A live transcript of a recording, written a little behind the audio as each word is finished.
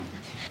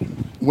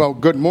Well,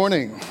 good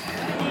morning,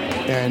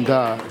 and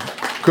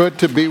good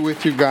to be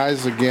with you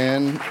guys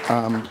again.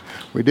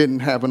 We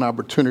didn't have an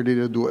opportunity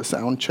to do a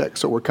sound check,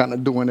 so we're kind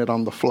of doing it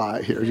on the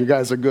fly here. You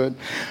guys are good?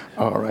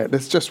 All right.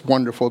 It's just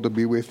wonderful to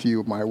be with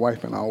you. My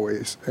wife and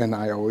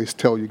I always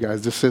tell you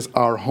guys, this is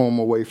our home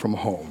away from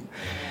home.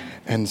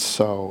 And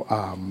so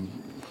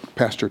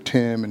Pastor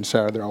Tim and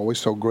Sarah, they're always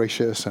so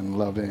gracious and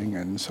loving.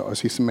 And so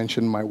as he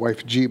mentioned, my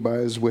wife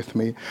Jiba is with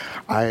me.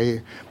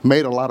 I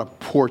made a lot of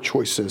poor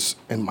choices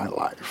in my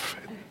life.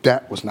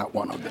 That was not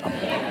one of them.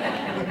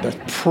 That's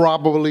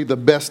probably the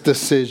best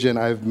decision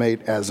I've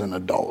made as an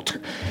adult.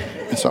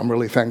 And so I'm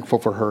really thankful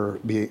for her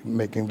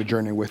making the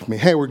journey with me.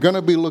 Hey, we're going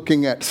to be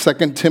looking at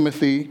 2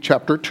 Timothy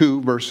chapter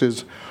 2,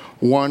 verses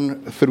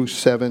 1 through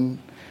 7.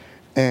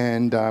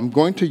 And I'm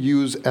going to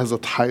use as a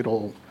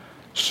title,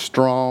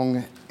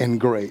 Strong in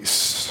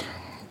Grace.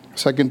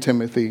 2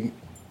 Timothy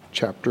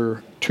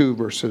chapter 2,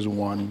 verses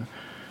 1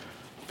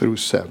 through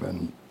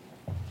 7.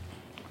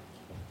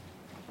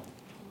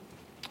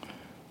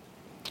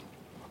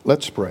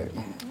 Let's pray.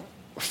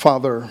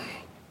 Father,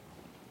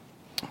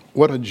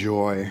 what a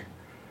joy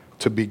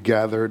to be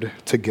gathered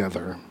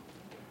together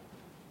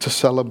to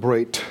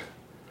celebrate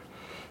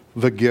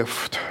the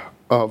gift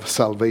of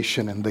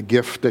salvation and the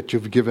gift that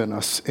you've given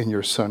us in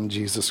your Son,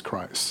 Jesus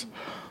Christ.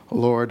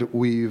 Lord,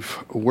 we've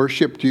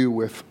worshiped you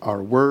with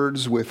our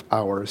words, with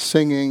our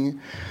singing,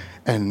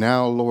 and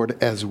now, Lord,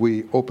 as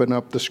we open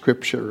up the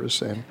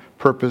scriptures and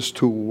purpose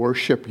to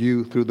worship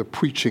you through the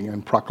preaching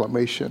and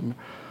proclamation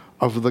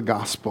of the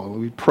gospel,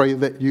 we pray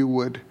that you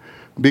would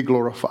be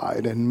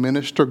glorified and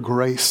minister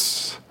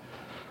grace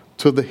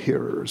to the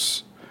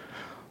hearers.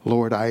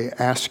 Lord, I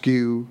ask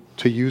you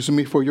to use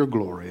me for your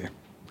glory.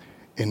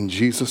 In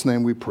Jesus'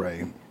 name we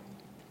pray.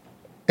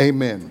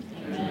 Amen.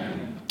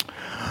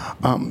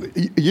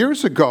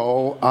 Years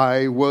ago,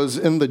 I was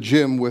in the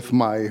gym with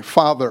my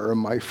father.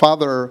 My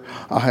father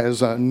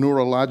has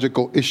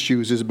neurological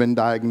issues. He's been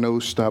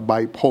diagnosed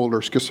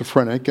bipolar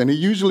schizophrenic, and he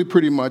usually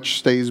pretty much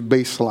stays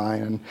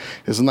baseline and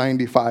is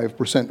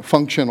 95%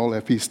 functional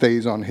if he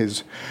stays on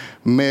his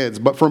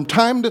meds. But from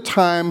time to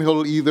time,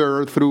 he'll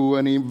either through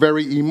a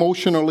very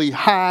emotionally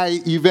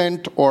high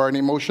event or an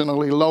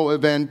emotionally low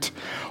event,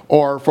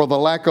 or for the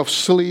lack of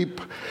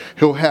sleep,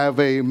 he'll have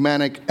a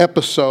manic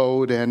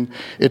episode, and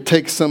it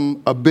takes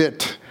him a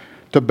bit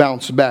to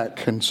bounce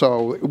back. And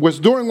so it was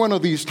during one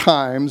of these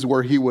times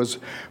where he was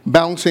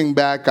bouncing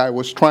back, I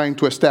was trying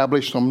to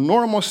establish some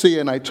normalcy,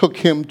 and I took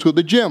him to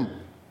the gym.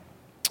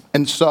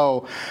 And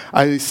so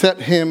I set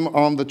him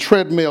on the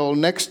treadmill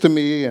next to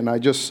me, and I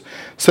just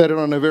set it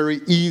on a very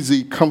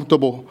easy,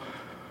 comfortable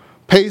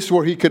pace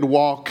where he could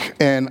walk,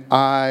 and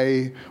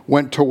I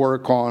went to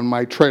work on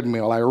my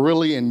treadmill. I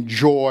really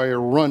enjoy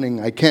running.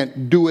 I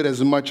can't do it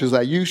as much as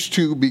I used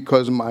to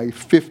because my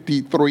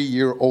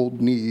 53-year-old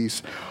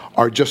knees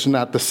are just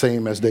not the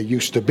same as they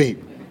used to be.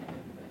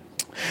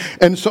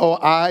 And so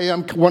I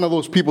am one of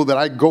those people that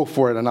I go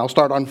for it, and I'll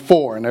start on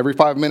 4, and every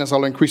 5 minutes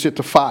I'll increase it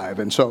to 5.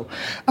 And so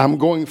I'm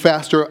going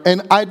faster.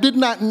 And I did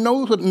not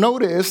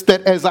notice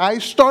that as I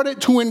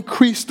started to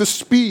increase the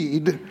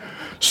speed,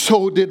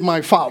 so did my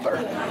father.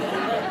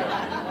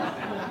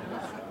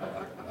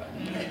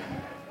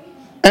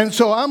 And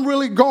so I'm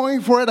really going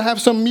for it. I have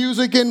some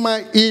music in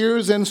my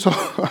ears, and so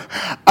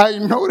I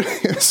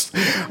noticed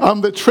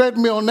on the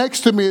treadmill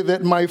next to me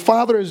that my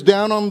father is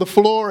down on the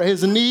floor.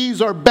 His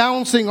knees are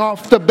bouncing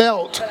off the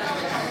belt,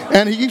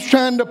 and he's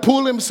trying to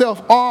pull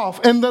himself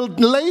off. And the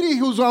lady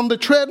who's on the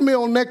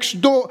treadmill next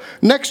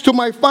to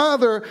my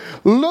father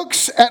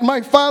looks at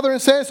my father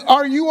and says,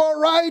 "Are you all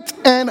right?"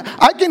 And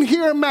I can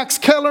hear Max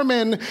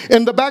Kellerman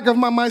in the back of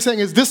my mind saying,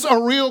 "Is this a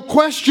real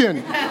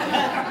question?"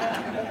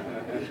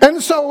 And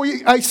so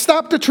I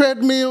stopped the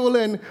treadmill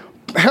and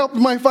helped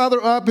my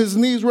father up. His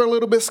knees were a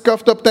little bit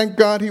scuffed up. Thank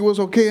God he was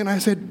okay. And I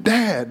said,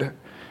 "Dad,"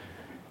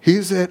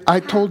 he said, I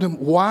told him,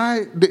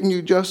 "why didn't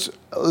you just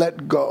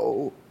let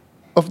go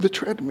of the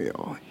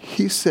treadmill?"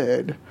 He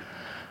said,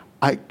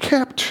 "I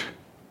kept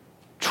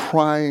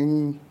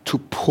trying to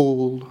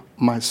pull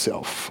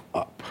myself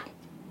up."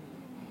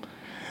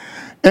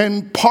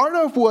 And part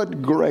of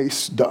what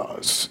grace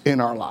does in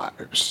our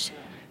lives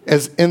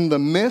is in the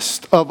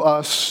midst of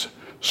us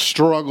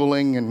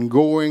struggling and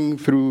going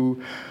through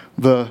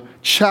the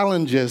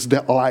challenges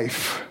that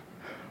life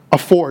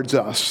affords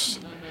us,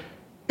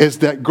 is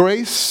that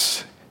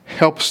grace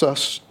helps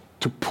us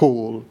to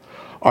pull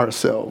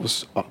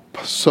ourselves up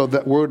so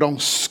that we don't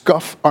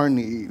scuff our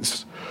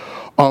knees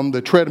on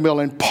the treadmill.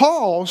 And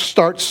Paul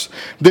starts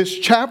this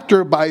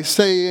chapter by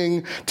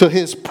saying to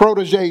his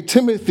protege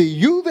Timothy,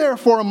 "You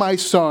therefore, my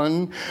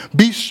son,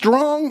 be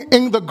strong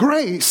in the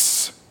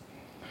grace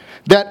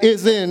that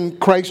is in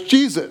Christ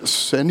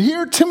Jesus." And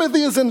here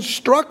Timothy is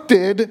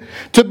instructed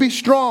to be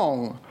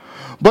strong,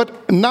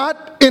 but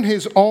not in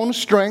his own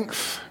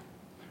strength,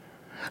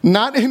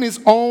 not in his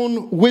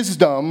own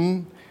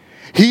wisdom.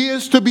 He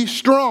is to be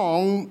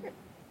strong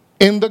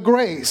in the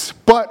grace.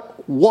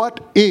 But what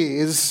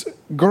is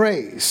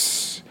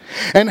grace?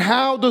 And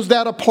how does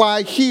that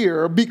apply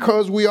here?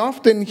 Because we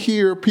often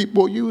hear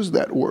people use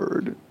that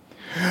word.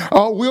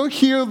 We'll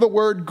hear the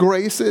word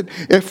grace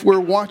if we're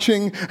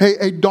watching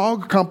a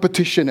dog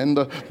competition and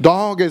the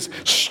dog is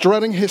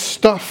strutting his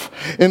stuff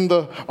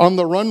on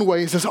the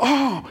runway. He says,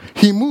 "Oh,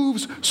 he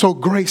moves so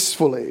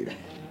gracefully."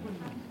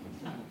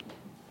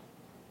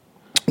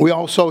 We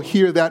also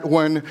hear that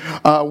when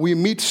we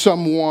meet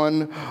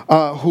someone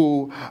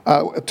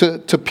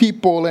to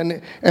people,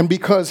 and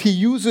because he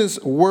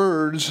uses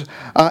words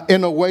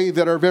in a way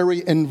that are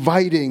very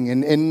inviting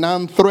and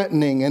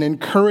non-threatening and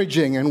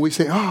encouraging, and we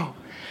say, "Oh,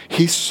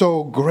 he's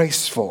so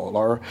graceful."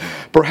 Or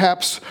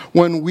perhaps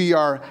when we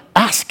are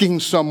asking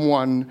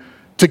someone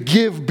to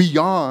give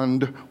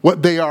beyond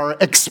what they are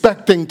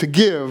expecting to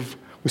give,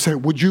 we say,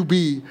 "Would you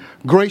be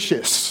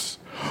gracious?"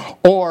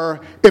 Or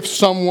if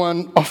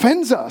someone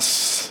offends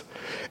us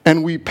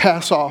and we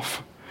pass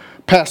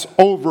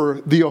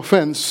over the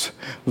offense,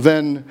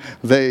 then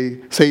they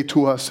say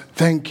to us,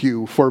 "Thank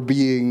you for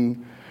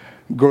being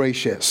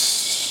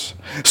gracious."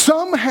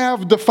 Some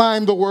have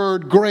defined the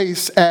word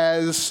grace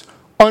as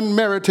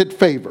unmerited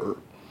favor.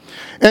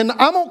 And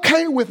I'm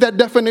okay with that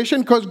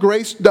definition because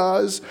grace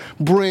does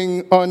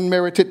bring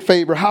unmerited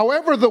favor.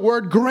 However, the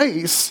word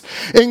grace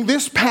in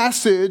this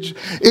passage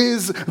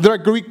is the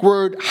Greek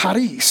word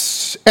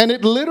charis. And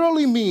it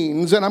literally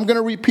means, and I'm going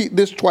to repeat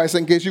this twice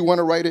in case you want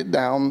to write it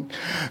down,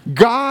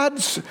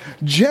 God's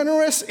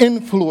generous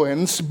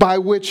influence by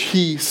which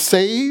he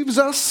saves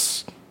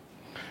us,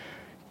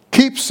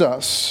 keeps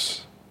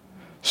us,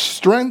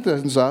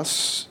 strengthens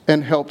us,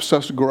 and helps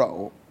us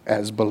grow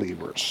as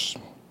believers.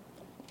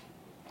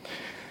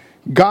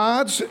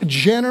 God's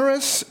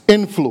generous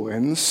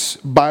influence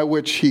by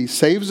which he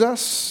saves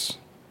us,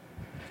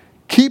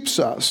 keeps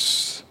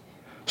us,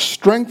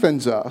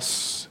 strengthens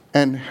us,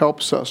 and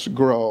helps us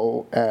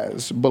grow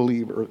as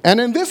believers. And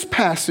in this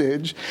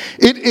passage,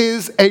 it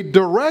is a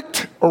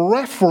direct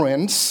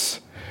reference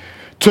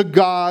to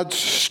God's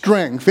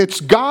strength.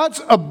 It's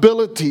God's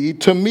ability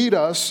to meet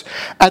us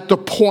at the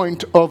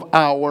point of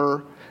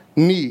our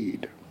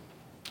need.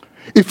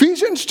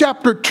 Ephesians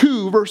chapter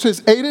 2,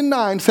 verses 8 and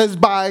 9 says,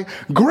 "By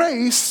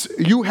grace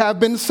you have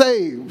been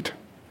saved."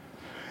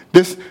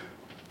 This,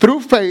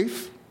 through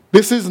faith,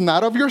 this is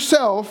not of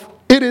yourself,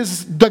 it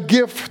is the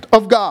gift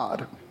of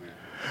God.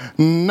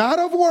 Not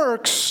of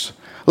works,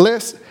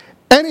 lest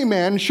any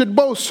man should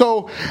boast.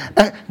 So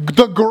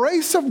the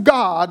grace of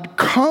God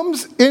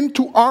comes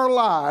into our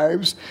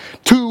lives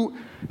to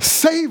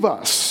save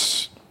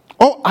us.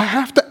 Oh, I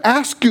have to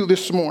ask you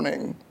this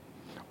morning,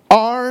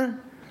 are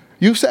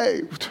you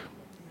saved?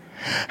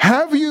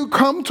 Have you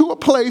come to a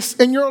place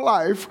in your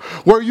life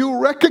where you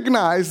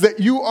recognize that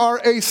you are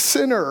a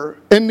sinner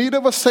in need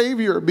of a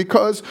Savior?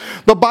 Because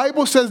the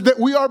Bible says that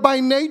we are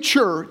by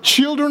nature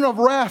children of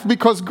wrath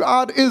because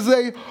God is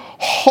a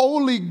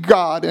holy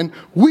God, and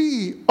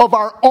we of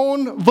our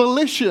own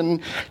volition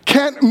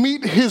can't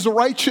meet his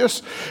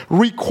righteous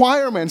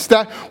requirements,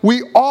 that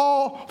we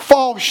all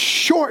fall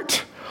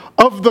short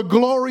of the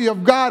glory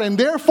of God. And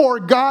therefore,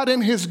 God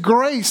in his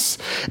grace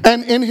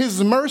and in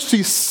his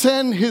mercy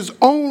sent his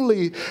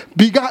only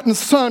begotten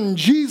Son,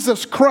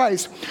 Jesus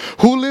Christ,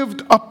 who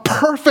lived a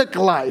perfect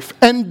life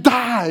and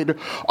died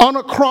on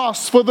a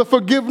cross for the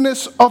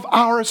forgiveness of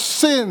our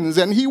sins.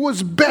 And he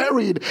was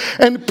buried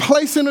and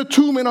placed in a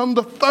tomb. And on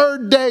the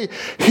third day,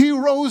 he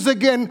rose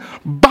again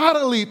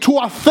bodily to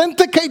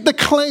authenticate the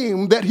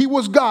claim that he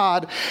was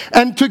God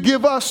and to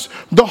give us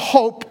the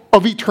hope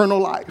of eternal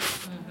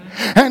life.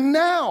 And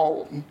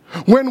now,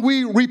 when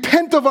we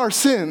repent of our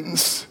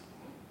sins,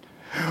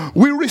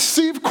 we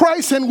receive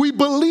Christ and we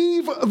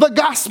believe the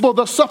gospel,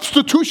 the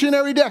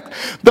substitutionary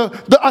death,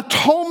 the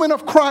atonement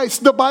of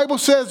Christ. The Bible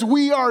says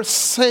we are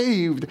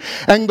saved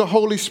and the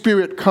Holy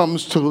Spirit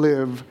comes to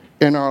live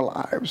in our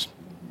lives.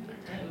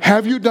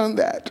 Have you done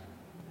that?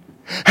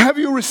 Have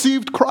you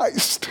received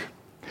Christ?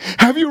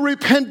 Have you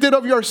repented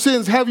of your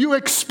sins? Have you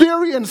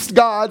experienced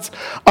God's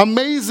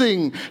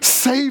amazing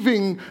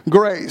saving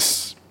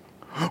grace?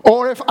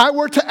 Or if I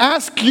were to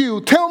ask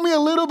you, tell me a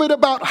little bit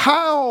about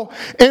how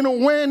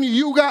and when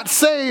you got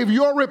saved,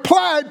 your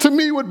reply to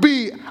me would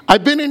be,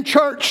 I've been in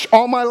church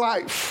all my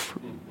life.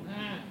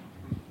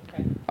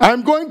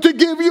 I'm going to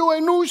give you a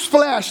news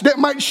flash that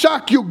might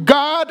shock you.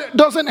 God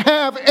doesn't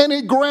have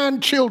any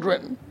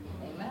grandchildren.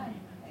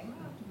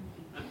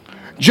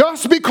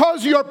 Just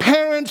because your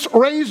parents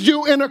raised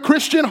you in a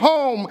Christian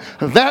home,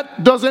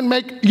 that doesn't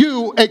make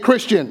you a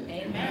Christian.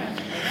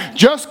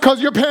 Just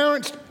because your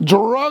parents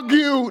drug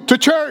you to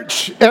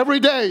church every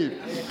day,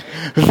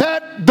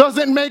 that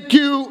doesn't make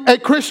you a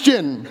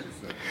Christian.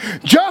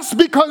 Just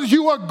because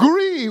you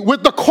agree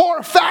with the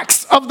core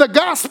facts of the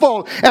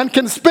gospel and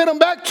can spit them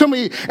back to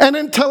me and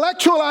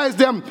intellectualize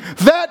them,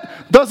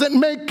 that doesn't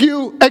make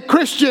you a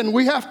Christian.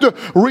 We have to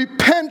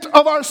repent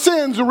of our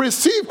sins,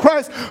 receive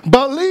Christ,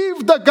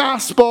 believe the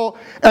gospel.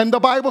 And the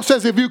Bible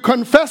says if you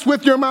confess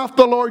with your mouth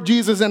the Lord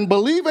Jesus and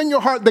believe in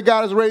your heart that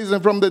God has raised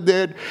him from the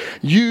dead,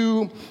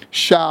 you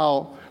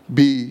shall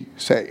be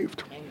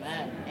saved.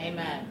 Amen.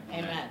 Amen.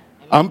 Amen.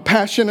 I'm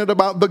passionate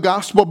about the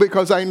gospel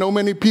because I know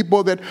many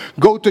people that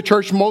go to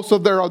church most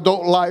of their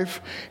adult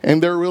life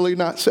and they're really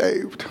not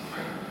saved.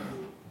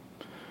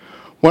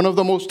 One of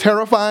the most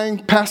terrifying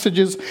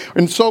passages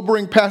and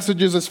sobering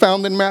passages is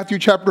found in Matthew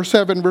chapter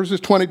 7, verses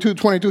 22.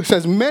 It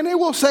says, many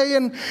will say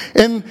in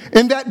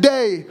that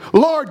day,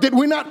 Lord, did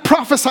we not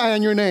prophesy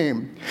in your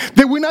name?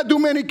 Did we not do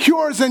many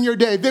cures in your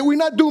day? Did we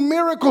not do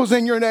miracles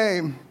in your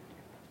name?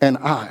 And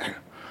I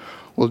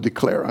will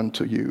declare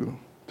unto you,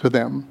 to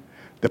them,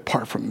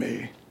 depart from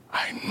me.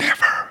 I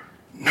never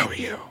knew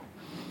you.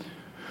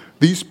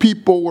 These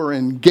people were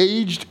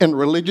engaged in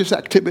religious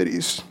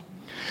activities.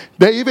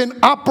 They even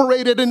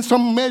operated in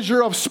some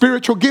measure of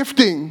spiritual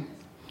gifting,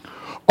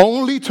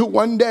 only to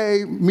one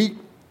day meet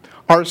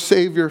our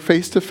Savior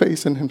face to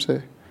face and him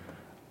say,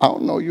 I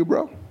don't know you,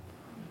 bro.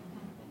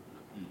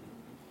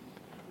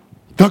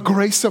 The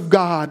grace of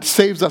God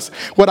saves us.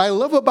 What I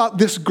love about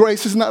this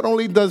grace is not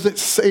only does it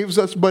save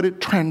us, but it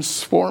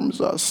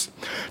transforms us.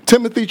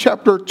 Titus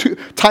chapter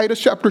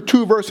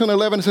 2, verse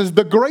 11 says,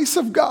 the grace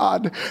of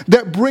God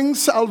that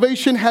brings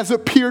salvation has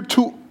appeared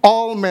to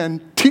all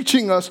men,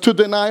 teaching us to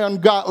deny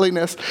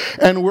ungodliness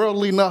and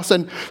worldliness,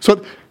 and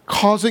so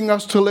causing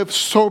us to live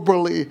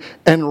soberly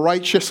and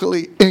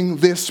righteously in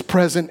this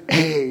present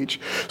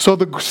age. So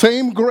the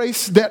same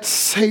grace that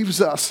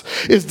saves us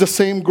is the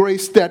same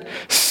grace that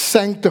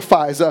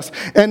sanctifies us.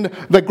 And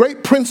the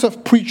great prince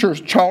of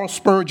preachers, Charles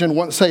Spurgeon,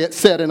 once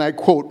said, and I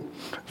quote,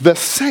 the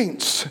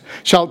saints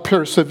shall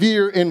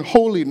persevere in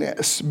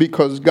holiness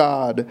because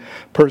God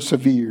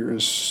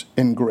perseveres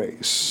in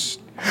grace.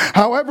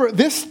 However,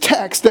 this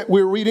text that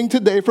we're reading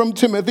today from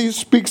Timothy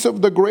speaks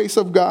of the grace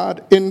of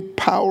God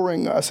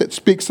empowering us. It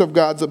speaks of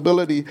God's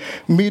ability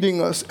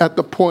meeting us at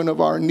the point of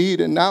our need.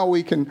 And now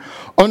we can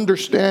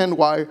understand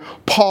why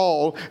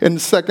Paul in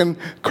 2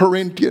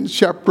 Corinthians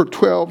chapter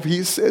 12,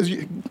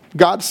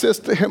 God says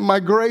to him, my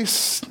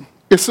grace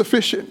is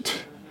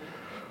sufficient,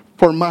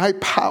 for my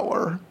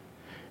power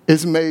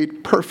is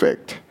made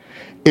perfect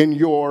in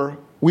your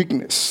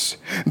weakness.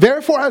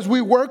 Therefore, as we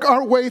work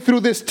our way through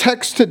this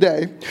text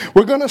today,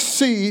 we're going to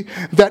see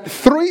that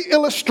 3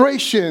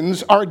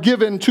 illustrations are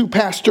given to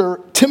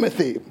Pastor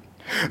Timothy.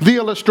 The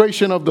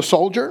illustration of the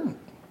soldier,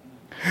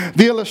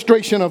 the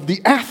illustration of the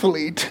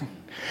athlete,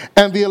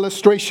 and the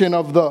illustration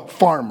of the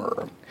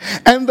farmer.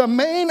 And the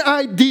main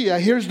idea,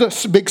 here's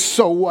the big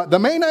so what. The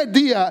main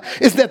idea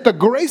is that the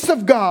grace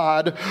of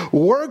God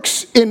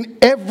works in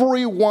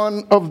every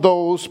one of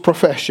those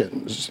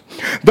professions.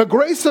 The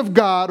grace of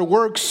God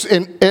works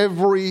in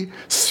every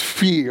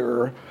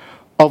sphere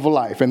of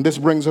life. And this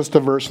brings us to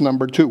verse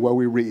number 2, where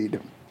we read,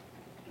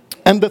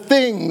 and the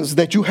things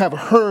that you have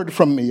heard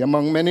from me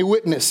among many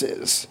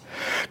witnesses,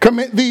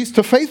 commit these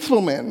to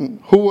faithful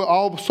men who will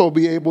also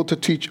be able to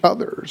teach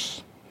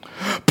others.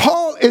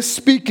 Paul is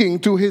speaking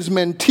to his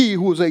mentee,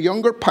 who is a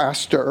younger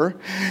pastor,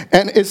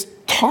 and is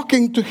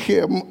talking to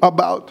him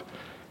about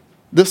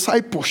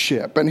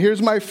discipleship. And here's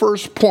my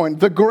first point.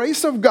 The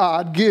grace of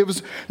God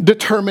gives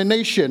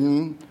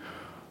determination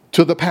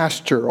to the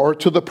pastor or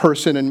to the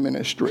person in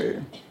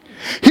ministry.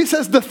 He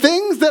says, the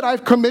things that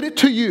I've committed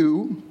to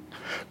you,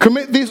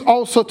 commit these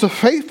also to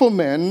faithful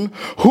men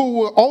who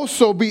will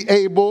also be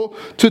able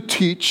to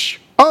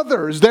teach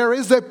others. There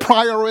is a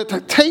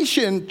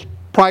prioritization.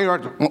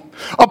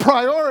 A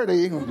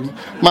priority,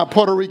 my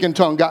Puerto Rican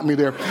tongue got me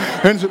there.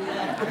 And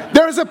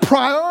there is a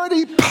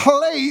priority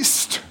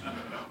placed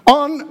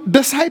on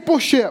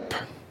discipleship.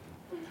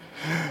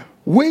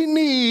 We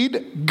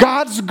need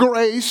God's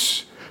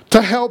grace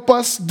to help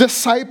us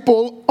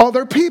disciple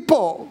other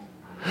people.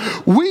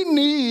 We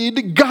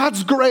need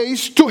God's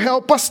grace to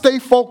help us stay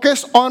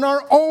focused on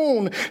our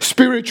own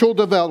spiritual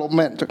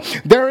development.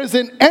 There is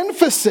an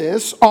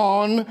emphasis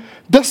on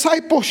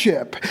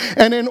discipleship.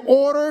 And in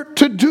order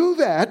to do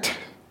that,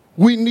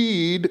 we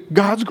need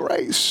God's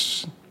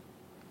grace.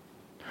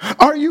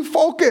 Are you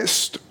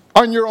focused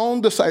on your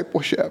own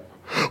discipleship?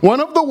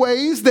 One of the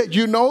ways that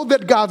you know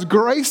that God's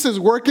grace is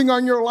working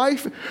on your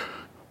life,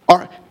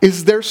 or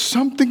is there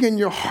something in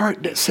your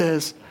heart that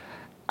says,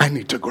 I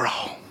need to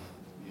grow?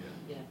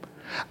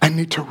 I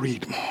need to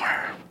read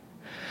more.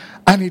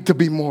 I need to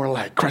be more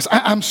like Christ.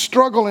 I'm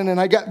struggling and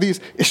I got these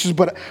issues,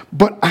 but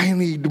I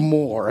need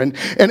more. And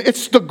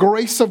it's the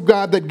grace of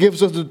God that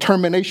gives us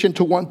determination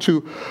to want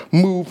to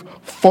move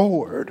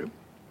forward.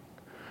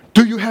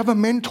 Do you have a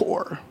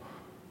mentor?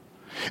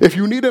 If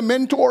you need a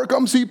mentor,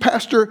 come see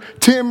Pastor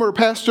Tim or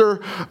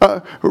Pastor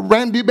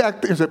Randy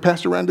back there. Is it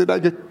Pastor Randy? Did I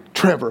get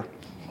Trevor?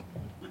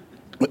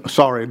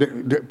 Sorry,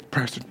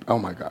 Pastor. Oh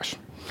my gosh.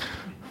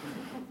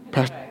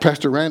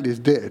 Pastor Randy is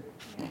dead.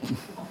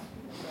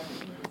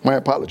 My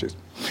apologies.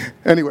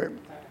 Anyway,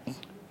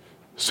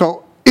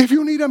 so if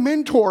you need a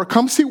mentor,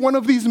 come see one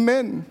of these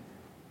men.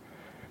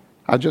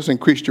 I just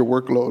increased your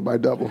workload by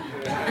double.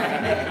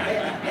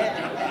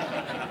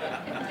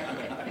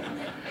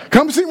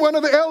 Come see one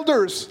of the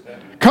elders.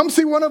 Come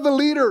see one of the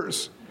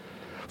leaders.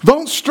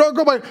 Don't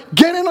struggle by,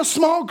 get in a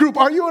small group.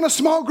 Are you in a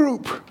small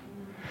group?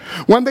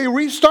 When they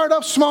restart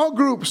up small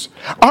groups,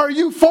 are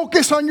you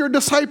focused on your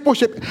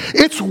discipleship?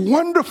 It's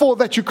wonderful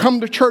that you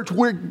come to church.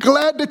 We're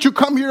glad that you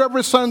come here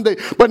every Sunday.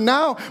 But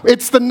now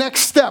it's the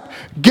next step.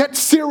 Get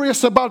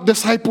serious about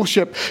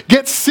discipleship.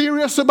 Get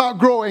serious about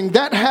growing.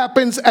 That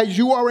happens as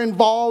you are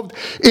involved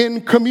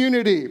in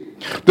community.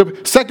 The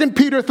 2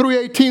 Peter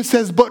 3:18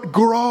 says, but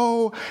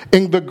grow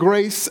in the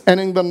grace and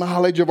in the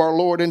knowledge of our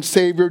Lord and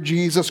Savior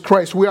Jesus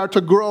Christ. We are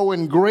to grow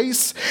in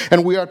grace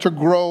and we are to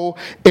grow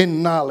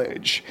in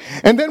knowledge.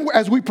 And then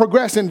as we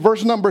progress in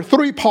verse number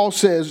 3, Paul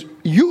says,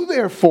 you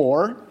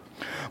therefore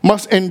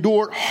must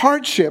endure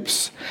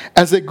hardships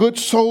as a good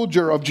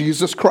soldier of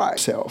Jesus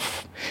Christ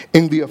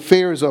in the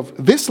affairs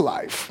of this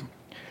life,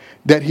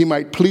 that he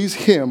might please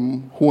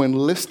him who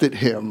enlisted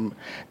him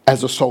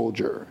as a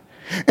soldier.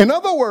 In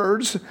other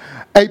words,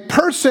 a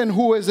person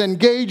who is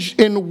engaged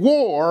in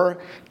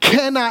war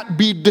cannot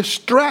be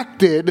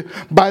distracted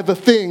by the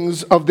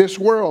things of this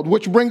world,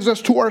 which brings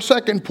us to our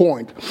second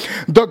point.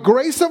 The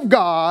grace of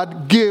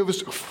God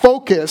gives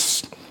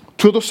focus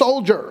to the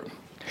soldier.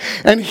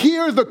 And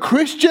here the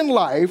Christian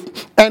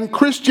life and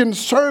Christian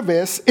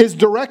service is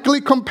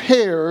directly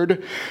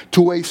compared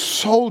to a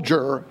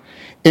soldier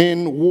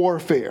in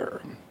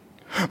warfare.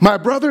 My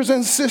brothers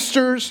and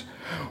sisters,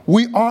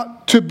 we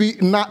ought to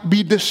not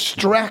be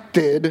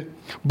distracted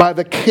by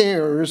the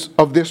cares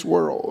of this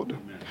world.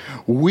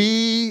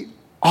 We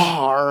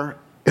are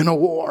in a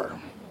war.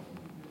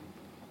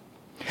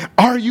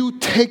 Are you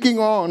taking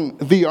on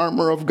the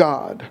armor of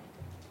God?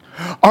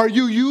 Are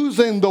you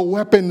using the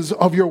weapons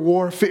of your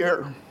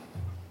warfare?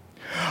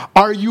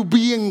 Are you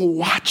being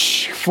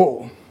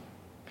watchful?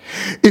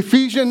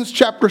 Ephesians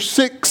chapter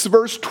 6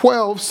 verse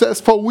 12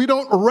 says, for we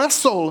don't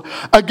wrestle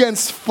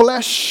against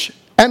flesh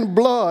and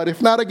blood,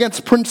 if not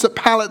against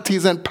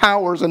principalities and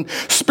powers and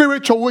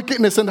spiritual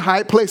wickedness in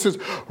high places,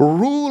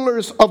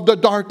 rulers of the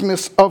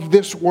darkness of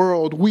this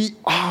world. We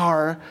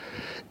are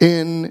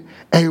in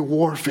a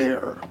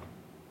warfare.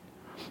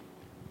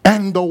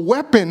 And the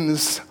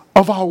weapons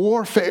of our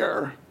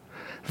warfare,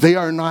 they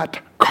are not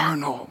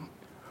carnal,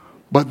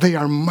 but they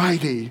are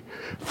mighty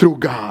through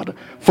God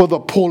for the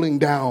pulling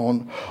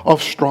down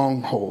of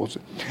strongholds.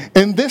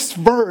 In this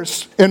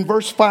verse, in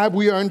verse 5,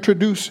 we are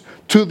introduced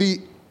to the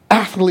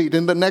athlete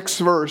in the next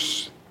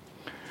verse.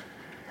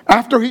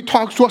 After he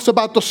talks to us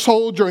about the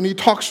soldier and he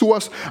talks to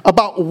us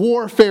about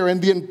warfare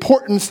and the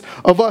importance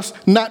of us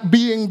not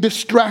being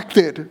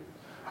distracted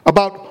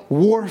about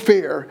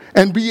warfare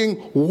and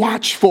being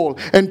watchful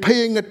and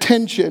paying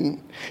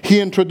attention, he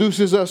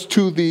introduces us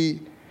to the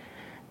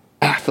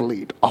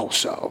athlete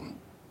also.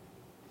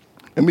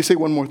 Let me say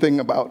one more thing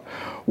about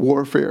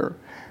warfare.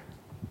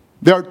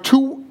 There are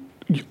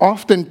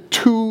often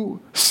two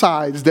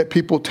sides that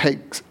people take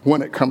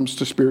when it comes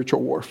to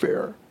spiritual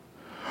warfare.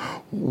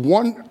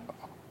 One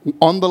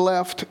on the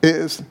left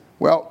is,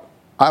 well,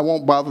 I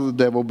won't bother the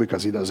devil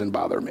because he doesn't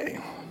bother me.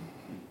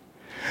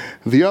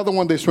 The other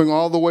one, they swing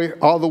all the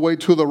way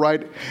to the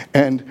right,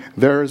 and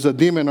there's a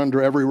demon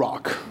under every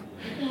rock.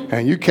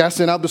 And you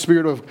casting out the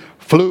spirit of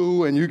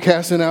flu, and you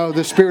casting out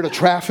the spirit of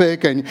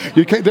traffic, and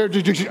you can't.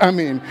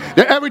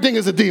 Everything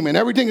is a demon.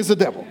 Everything is a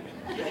devil.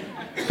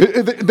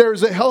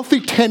 There's a healthy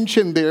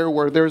tension there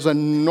where there's a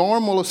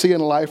normalcy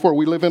in life where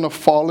we live in a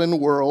fallen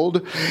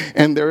world,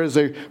 and there is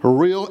a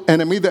real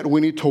enemy that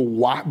we need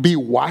to be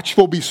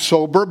watchful, be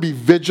sober, be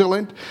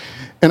vigilant,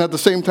 and at the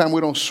same time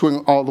we don't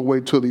swing all the way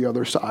to the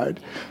other side,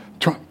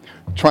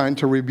 trying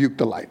to rebuke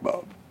the light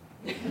bulb.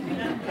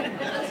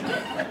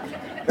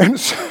 And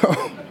so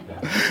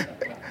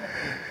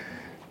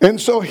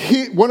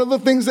one of the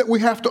things that we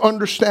have to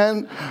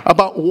understand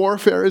about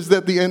warfare is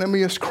that the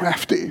enemy is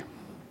crafty.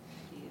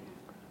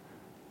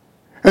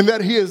 And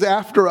that he is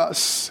after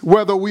us,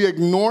 whether we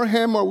ignore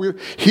him or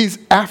he's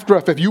after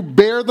us. If you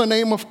bear the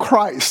name of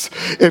Christ,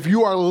 if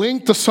you are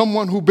linked to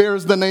someone who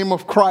bears the name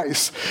of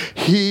Christ,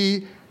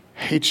 he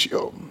hates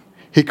you.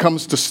 He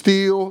comes to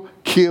steal,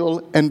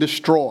 kill, and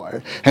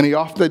destroy. And he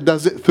often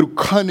does it through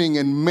cunning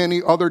and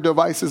many other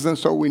devices. And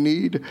so we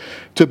need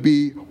to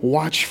be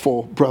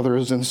watchful,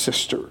 brothers and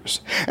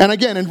sisters. And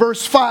again, in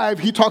verse 5,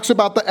 he talks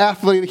about the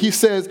athlete. He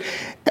says,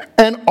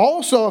 and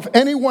also if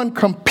anyone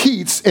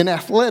competes in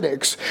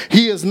athletics,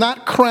 he is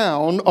not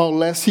crowned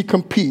unless he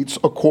competes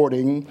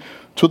according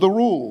to the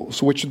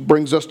rules, which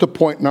brings us to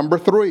point number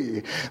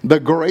 3. The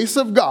grace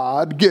of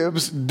God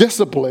gives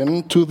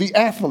discipline to the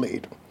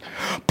athlete.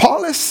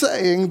 Paul is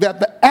saying that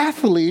the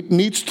athlete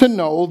needs to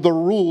know the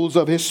rules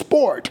of his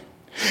sport.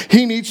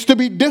 He needs to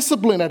be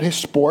disciplined at his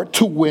sport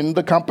to win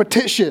the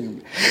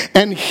competition.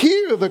 And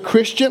here the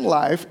Christian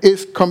life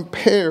is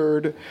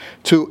compared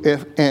to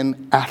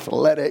an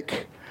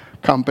athletic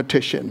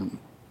competition.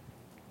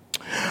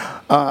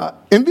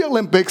 In the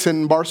Olympics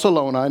in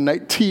Barcelona in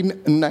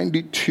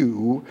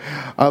 1992,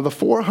 the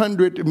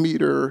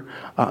 400-meter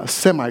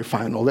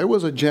semifinal, there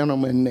was a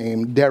gentleman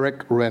named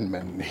Derek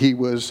Renman. He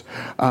was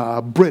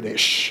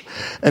British.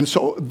 And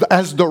so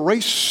as the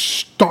race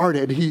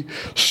started, he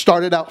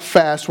started out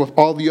fast with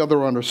all the other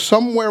runners.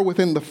 Somewhere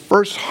within the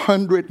first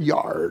 100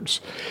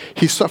 yards,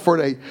 he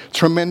suffered a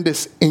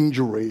tremendous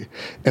injury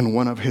in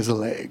one of his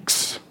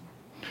legs.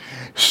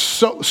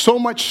 So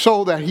much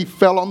so that he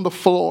fell on the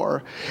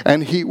floor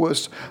and he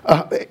was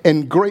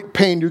in great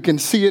pain. You can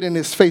see it in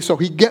his face. So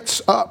he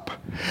gets up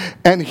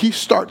and he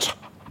starts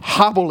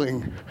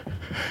hobbling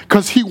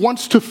because he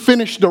wants to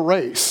finish the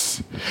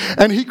race.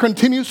 And he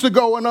continues to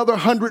go another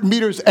 100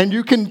 meters. And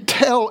you can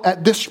tell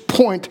at this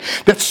point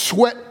that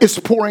sweat is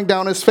pouring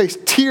down his face,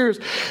 tears.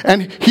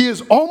 And he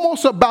is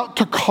almost about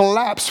to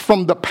collapse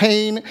from the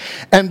pain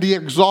and the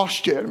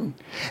exhaustion.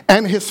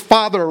 And his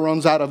father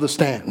runs out of the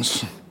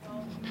stands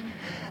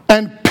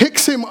and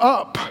picks him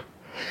up,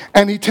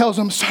 and he tells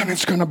him, son,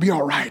 it's going to be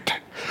all right.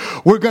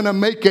 We're going to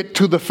make it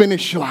to the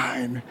finish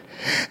line.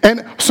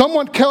 And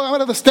someone came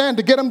out of the stand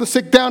to get him to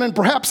sit down, and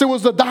perhaps it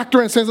was the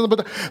doctor and says,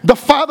 but the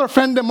father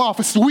fended him off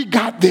and said, we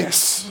got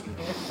this.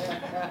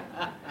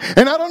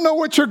 And I don't know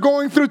what you're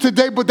going through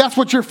today, but that's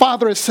what your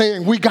father is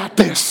saying. We got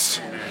this.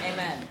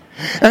 Amen.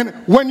 And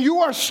when you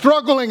are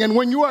struggling and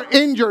when you are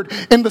injured,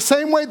 in the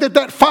same way that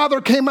that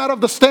father came out of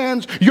the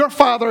stands, your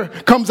father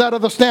comes out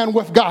of the stand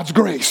with God's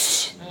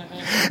grace.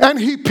 And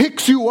he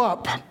picks you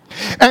up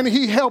and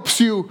he helps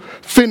you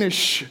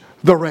finish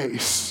the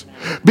race.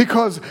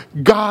 Because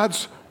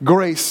God's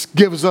grace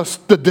gives us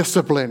the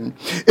discipline.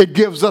 It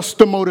gives us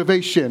the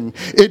motivation.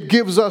 It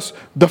gives us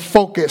the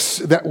focus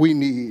that we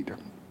need.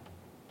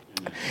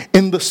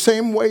 In the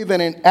same way that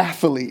an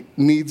athlete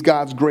needs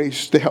God's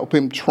grace to help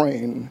him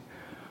train,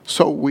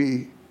 so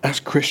we as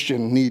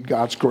Christians need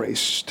God's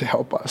grace to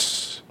help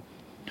us.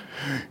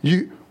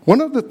 One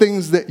of the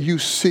things that you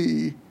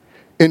see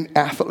in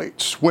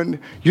athletes, when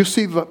you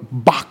see the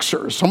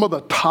boxers, some of the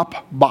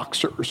top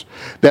boxers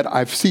that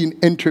I've seen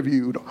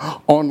interviewed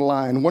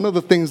online, one of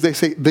the things they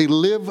say, they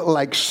live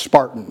like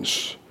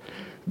Spartans.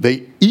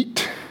 They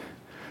eat,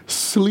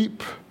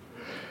 sleep,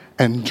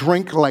 and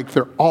drink like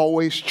they're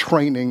always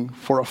training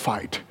for a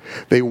fight.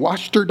 They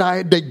watch their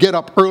diet, they get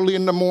up early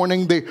in the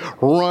morning, they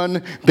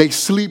run, they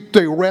sleep,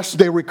 they rest,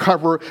 they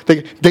recover.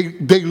 They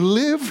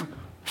live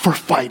for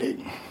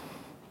fighting.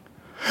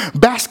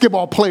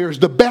 Basketball players,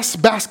 the best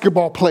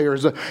basketball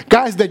players, the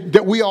guys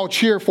that we all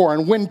cheer for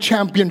and win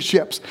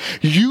championships,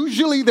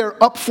 usually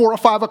they're up 4 or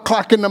 5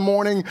 o'clock in the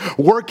morning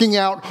working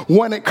out.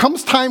 When it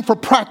comes time for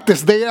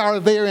practice, they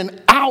are there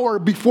an hour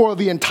before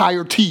the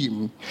entire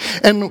team.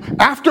 And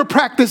after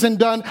practice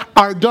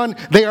are done,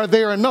 they are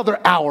there another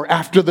hour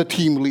after the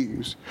team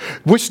leaves,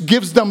 which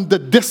gives them the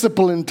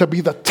discipline to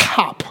be the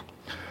top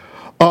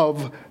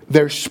of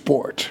their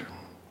sport.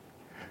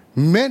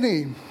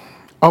 Many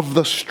of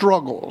the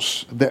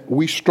struggles that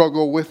we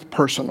struggle with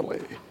personally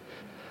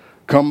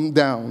come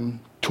down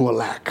to a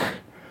lack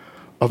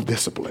of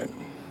discipline.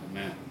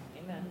 Amen.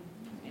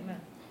 Amen.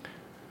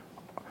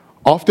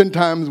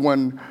 Oftentimes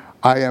when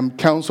I am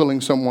counseling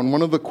someone,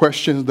 one of the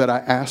questions that I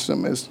ask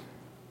them is,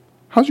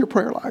 how's your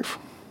prayer life?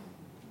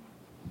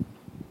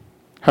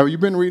 Have you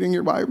been reading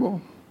your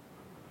Bible?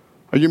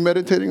 Are you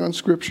meditating on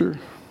Scripture?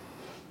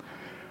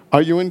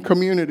 Are you in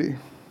community?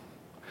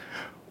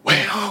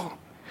 Well,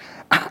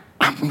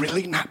 I'm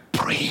really not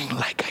praying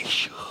like I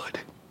should.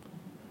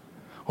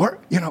 Or,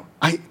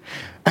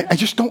 I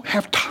just don't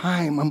have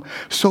time. I'm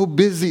so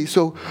busy.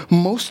 So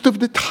most of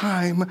the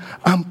time,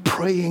 I'm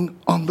praying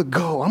on the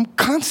go. I'm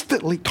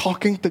constantly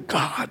talking to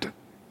God.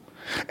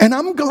 And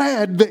I'm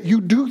glad that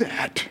you do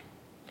that.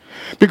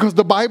 Because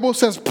the Bible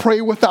says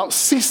pray without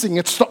ceasing.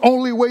 It's the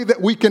only way that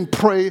we can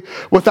pray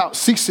without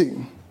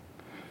ceasing.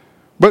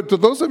 But to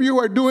those of you who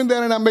are doing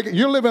that and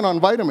you're living on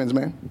vitamins,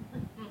 man.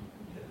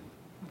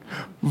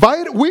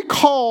 We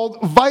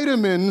called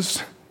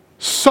vitamins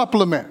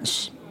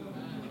supplements.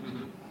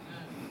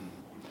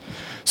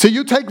 So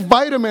you take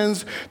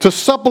vitamins to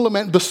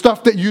supplement the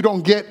stuff that you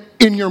don't get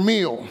in your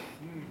meal.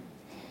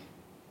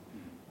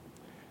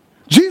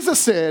 Jesus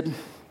said,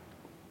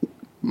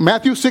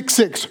 Matthew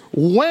 6:6,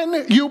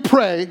 when you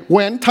pray,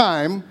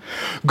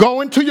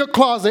 go into your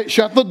closet,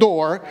 shut the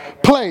door,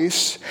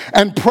 place,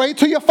 and pray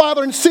to your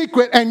Father in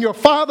secret, and your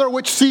Father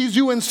which sees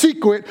you in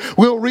secret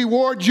will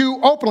reward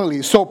you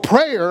openly. So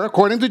prayer,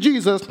 according to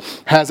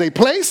Jesus, has a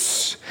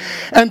place,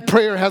 and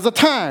prayer has a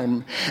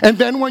time. And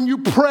then when you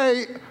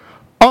pray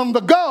on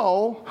the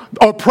go,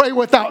 or pray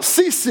without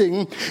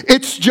ceasing,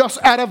 it's just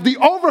out of the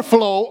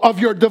overflow of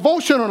your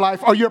devotional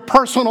life or your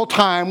personal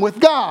time with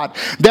God.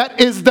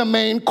 That is the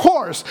main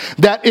course.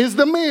 That is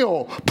the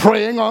meal.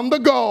 Praying on the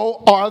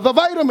go are the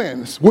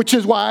vitamins, which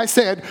is why I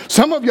said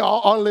some of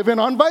y'all are living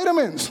on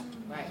vitamins.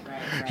 Right.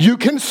 You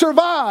can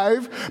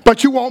survive,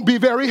 but you won't be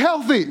very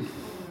healthy.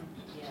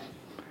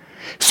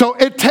 So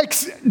it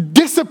takes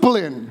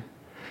discipline.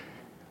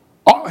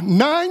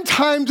 9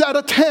 times out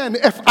of 10,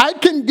 if I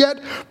can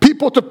get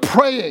people to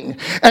praying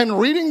and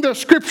reading their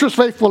scriptures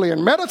faithfully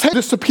and meditate,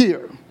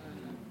 disappear.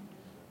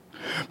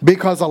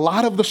 Because a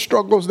lot of the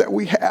struggles that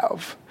we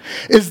have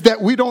is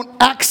that we don't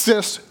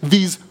access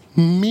these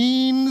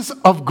means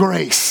of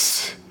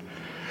grace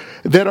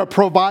that are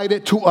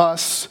provided to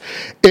us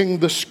in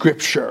the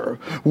scripture.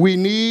 We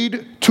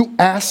need to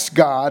ask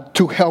God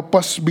to help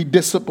us be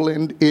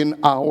disciplined in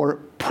our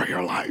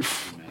prayer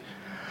life.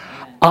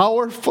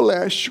 Our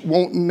flesh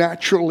won't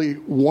naturally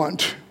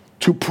want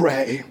to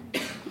pray.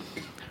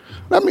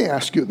 Let me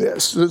ask you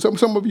this.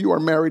 Some of you are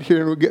married here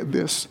and will get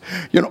this.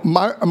 You know,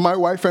 my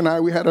wife and I,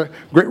 we had a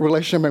great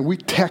relationship and we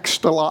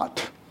text a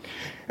lot.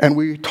 And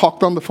we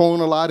talked on the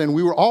phone a lot and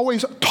we were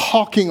always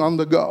talking on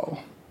the go.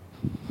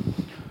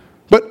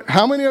 But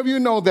how many of you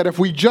know that if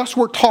we just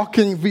were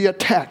talking via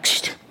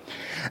text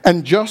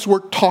and just were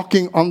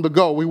talking on the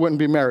go, we wouldn't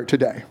be married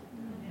today?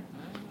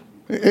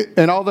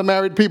 And all the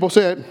married people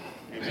said,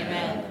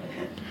 amen.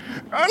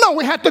 No,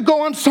 we had to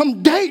go on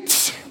some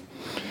dates.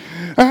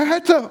 I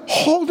had to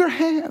hold her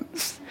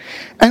hands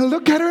and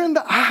look at her in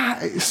the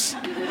eyes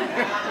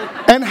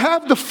and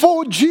have the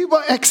full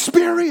Jiva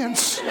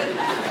experience.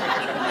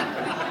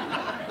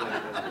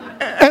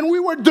 And we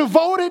were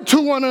devoted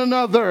to one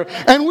another.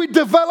 And we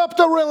developed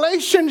a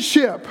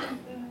relationship.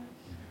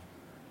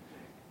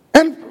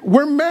 And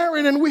we're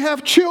married and we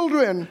have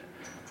children.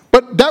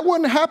 But that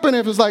wouldn't happen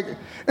if it's like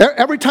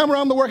every time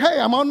around the work, hey,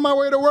 I'm on my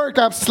way to work.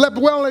 I've slept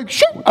well. Like,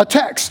 shoot, a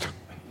text.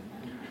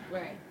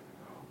 Right.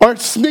 Or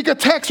sneak a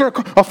text or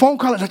a phone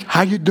call. Like,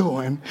 how you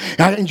doing?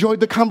 I enjoyed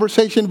the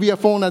conversation via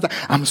phone.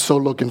 I'm so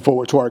looking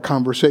forward to our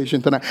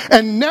conversation tonight.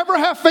 And never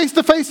have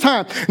face-to-face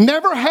time.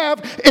 Never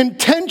have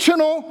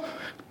intentional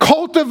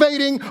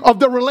cultivating of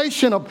the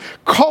relation of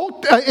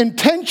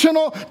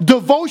intentional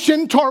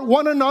devotion toward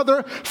one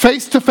another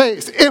face to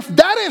face. If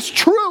that is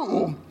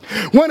true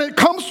when it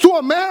comes to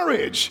a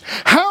marriage,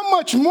 how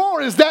much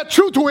more is that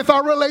true with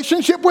our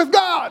relationship with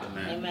God?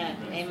 Amen.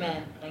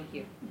 Amen. Thank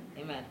you.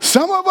 Amen.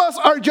 Some of us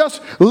are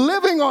just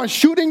living on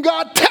shooting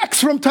God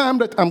texts from time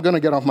to time. I'm going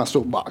to get off my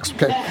soapbox,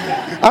 okay?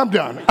 I'm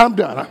done.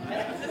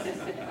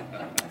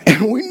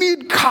 And we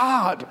need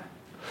God.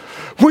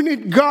 We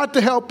need God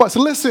to help us.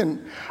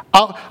 Listen,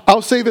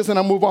 I'll say this and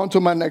I'll move on to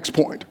my next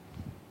point.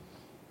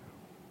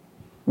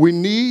 We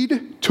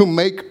need to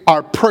make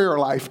our prayer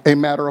life a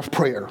matter of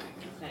prayer.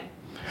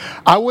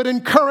 I would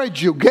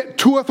encourage you, get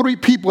 2 or 3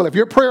 people. If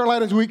your prayer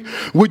life is weak,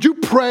 would you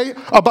pray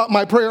about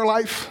my prayer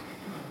life?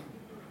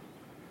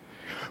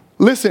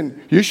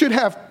 Listen, you should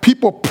have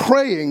people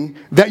praying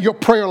that your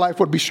prayer life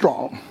would be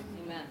strong.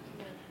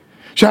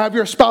 Should have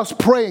your spouse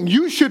praying.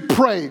 You should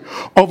pray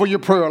over your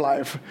prayer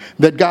life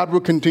that God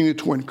will continue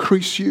to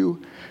increase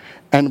you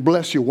and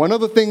bless you. One of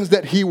the things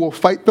that he will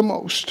fight the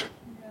most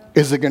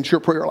is against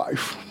your prayer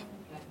life.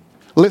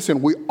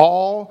 Listen, we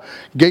all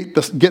get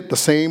the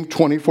same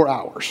 24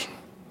 hours.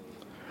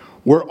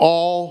 We're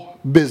all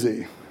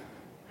busy.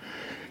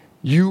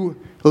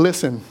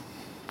 Listen,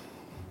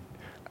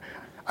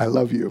 I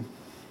love you.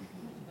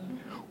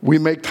 We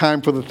make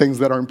time for the things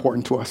that are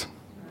important to us.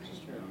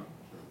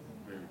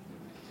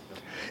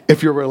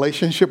 If your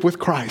relationship with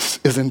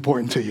Christ is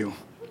important to you,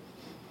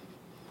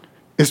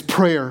 is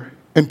prayer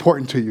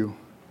important to you,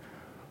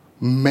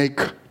 make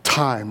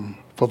time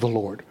for the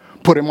Lord.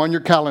 Put him on your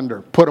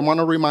calendar. Put him on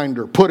a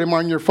reminder. Put him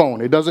on your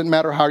phone. It doesn't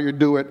matter how you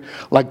do it.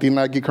 Like the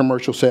Nike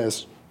commercial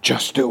says,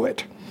 just do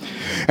it.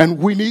 And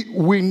we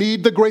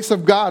need the grace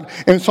of God.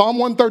 In Psalm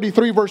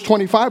 133, verse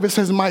 25, it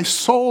says, my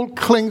soul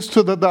clings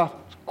to the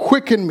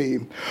quicken me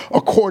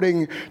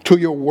according to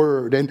your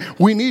word. And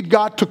we need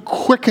God to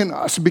quicken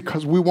us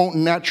because we won't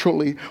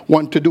naturally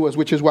want to do it,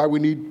 which is why we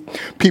need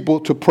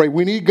people to pray.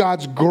 We need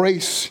God's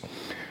grace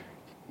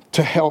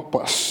to help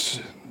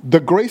us. The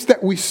grace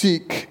that we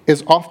seek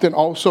is often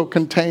also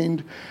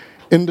contained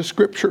in the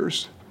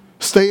scriptures.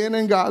 Staying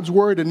in God's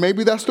word. And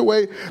maybe that's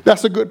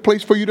a good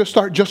place for you to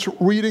start, just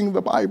reading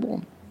the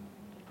Bible.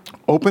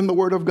 Open the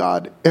word of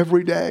God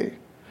every day.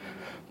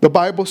 The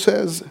Bible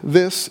says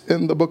this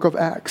in the book of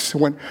Acts.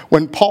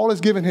 When Paul is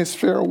giving his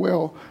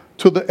farewell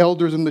to the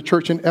elders in the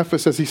church in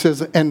Ephesus, he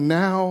says, and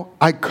now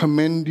I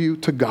commend you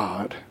to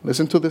God.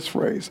 Listen to this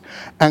phrase.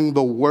 And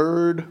the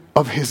word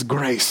of his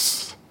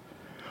grace,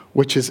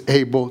 which is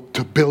able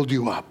to build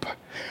you up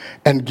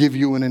and give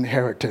you an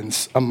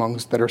inheritance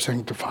amongst that are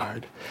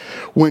sanctified.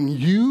 When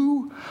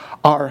you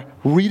are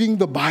reading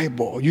the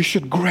Bible, you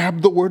should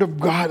grab the word of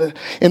God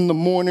in the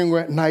morning or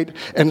at night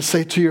and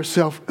say to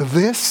yourself,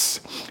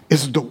 this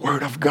is the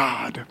word of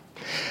God,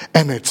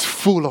 and it's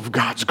full of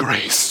God's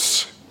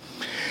grace.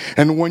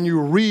 And when you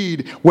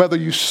read,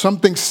 whether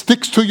something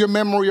sticks to your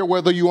memory or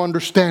whether you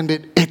understand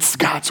it, it's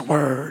God's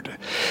word.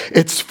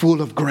 It's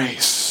full of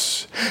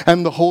grace.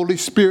 And the Holy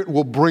Spirit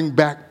will bring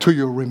back to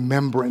your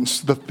remembrance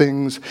the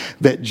things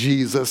that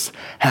Jesus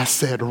has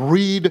said.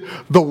 Read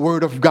the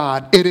word of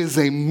God. It is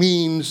a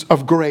means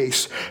of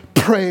grace.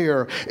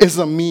 Prayer is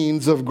a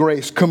means of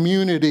grace.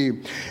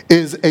 Community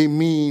is a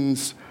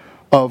means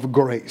of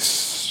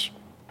grace.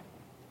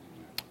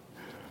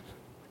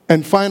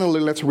 And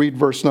finally, let's read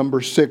verse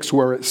number 6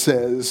 where it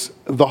says,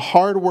 the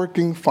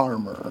hardworking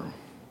farmer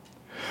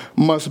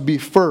must be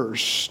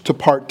first to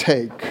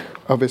partake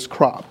of his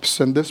crops.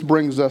 And this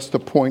brings us to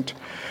point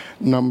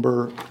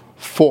number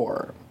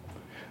 4.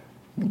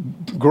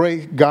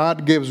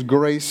 God gives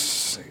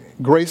grace.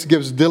 Grace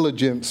gives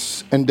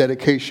diligence and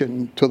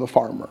dedication to the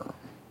farmer.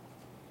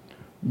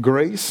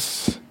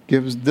 Grace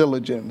gives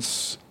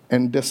diligence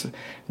and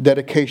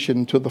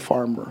dedication to the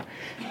farmer.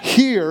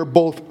 Here,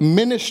 both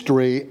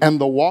ministry and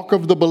the walk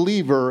of the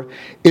believer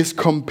is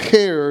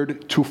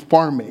compared to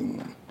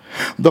farming.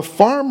 The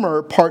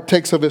farmer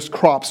partakes of his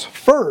crops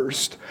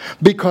first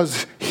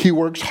because he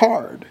works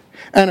hard.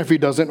 And if he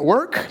doesn't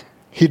work,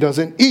 he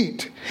doesn't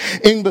eat.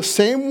 In the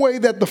same way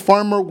that the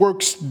farmer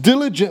works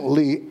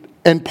diligently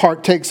and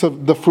partakes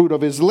of the fruit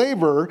of his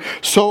labor,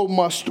 so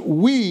must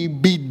we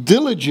be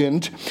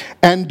diligent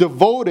and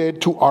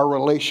devoted to our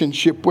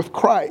relationship with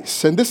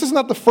Christ. And this is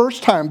not the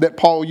first time that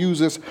Paul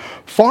uses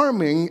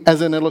farming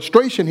as an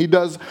illustration. He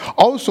does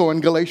also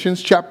in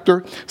Galatians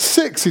chapter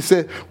 6,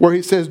 where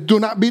he says, do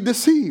not be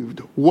deceived.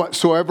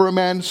 Whatsoever a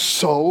man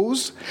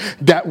sows,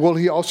 that will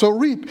he also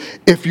reap.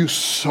 If you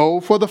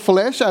sow for the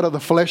flesh, out of the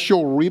flesh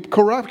you'll reap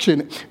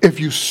corruption. If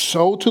you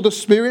sow to the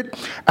Spirit,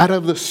 out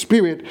of the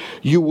Spirit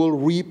you will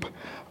reap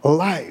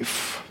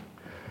life.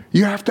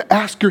 You have to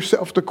ask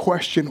yourself the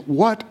question,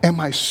 what am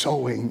I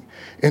sowing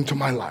into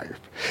my life?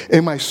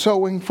 Am I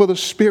sowing for the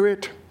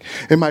Spirit?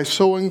 Am I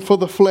sowing for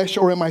the flesh?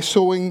 Or am I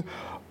sowing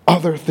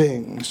other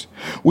things?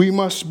 We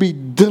must be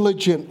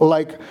diligent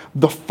like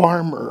the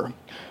farmer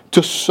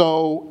to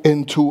sow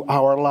into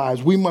our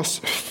lives. We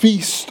must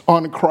feast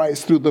on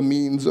Christ through the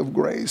means of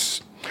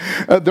grace.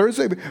 There is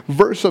a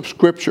verse of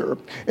Scripture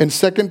in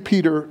 2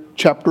 Peter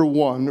chapter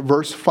 1,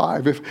 verse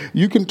 5. If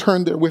you can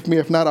turn there with me,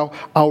 if not,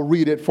 I'll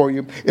read it for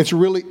you. It's a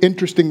really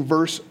interesting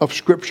verse of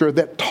Scripture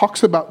that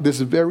talks about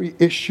this very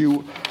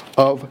issue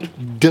of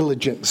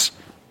diligence.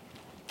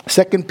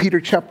 2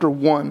 Peter chapter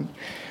 1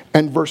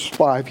 and verse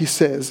 5, he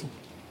says,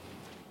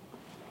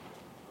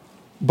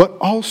 but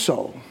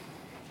also,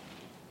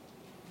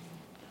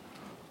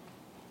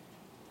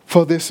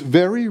 for this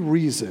very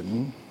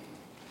reason,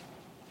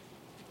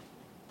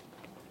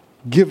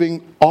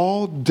 giving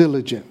all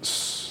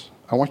diligence.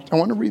 I want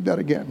to read that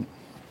again.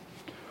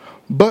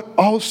 But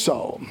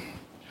also,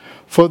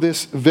 for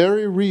this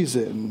very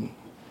reason,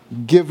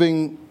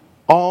 giving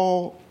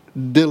all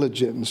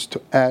diligence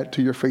to add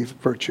to your faith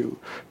virtue,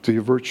 to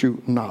your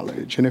virtue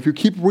knowledge. And if you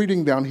keep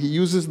reading down, he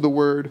uses the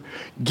word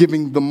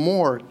giving the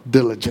more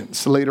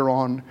diligence later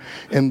on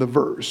in the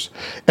verse.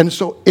 And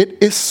so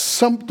it is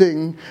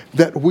something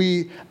that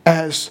we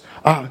as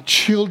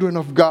children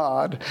of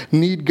God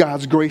need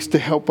God's grace to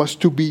help us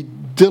to be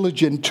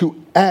diligent,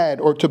 to add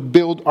or to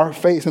build our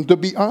faith. And to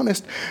be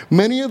honest,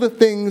 many of the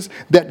things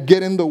that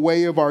get in the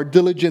way of our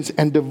diligence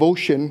and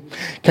devotion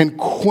can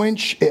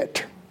quench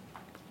it.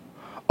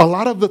 A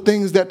lot of the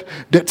things that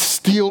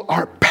steal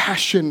our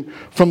passion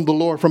from the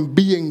Lord, from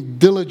being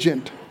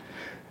diligent,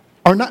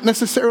 are not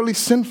necessarily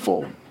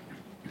sinful,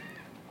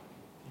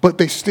 but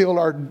they steal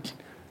our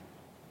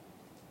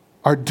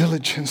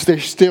diligence. They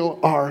steal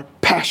our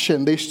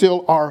passion. They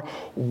steal our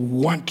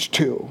want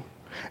to.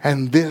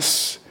 And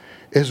this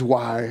is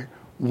why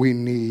we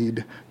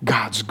need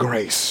God's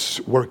grace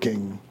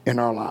working in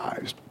our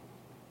lives.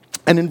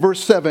 And in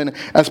verse 7,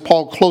 as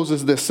Paul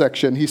closes this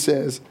section, he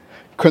says,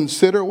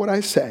 consider what I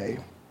say,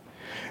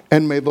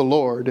 and may the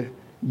Lord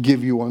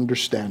give you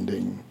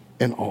understanding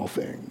in all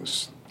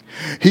things.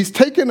 He's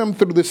taken them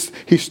through this.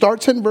 He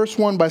starts in verse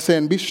 1 by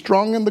saying, be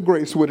strong in the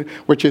grace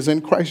which is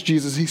in Christ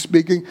Jesus. He's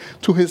speaking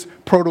to his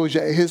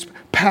protege, his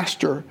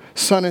pastor,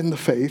 son in the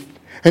faith.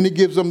 And he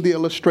gives them the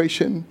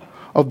illustration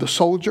of the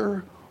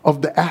soldier,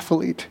 of the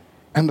athlete,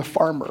 and the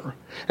farmer.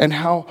 And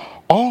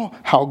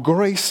how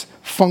grace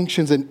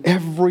functions in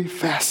every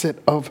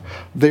facet of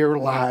their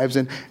lives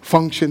and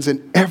functions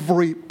in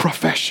every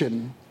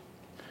profession.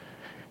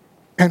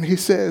 And he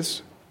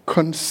says,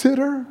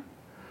 consider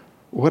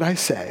what I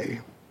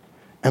say,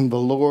 and the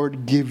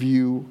Lord give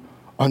you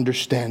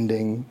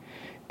understanding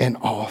in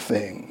all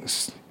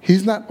things.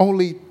 He's not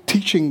only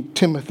teaching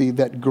Timothy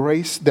that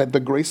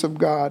the grace of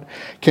God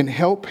can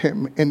help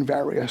him in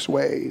various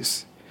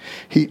ways.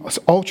 He's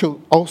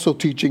also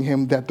teaching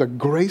him that the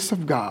grace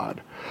of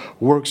God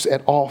works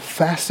at all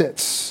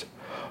facets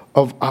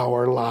of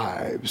our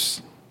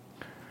lives.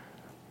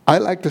 I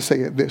like to say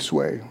it this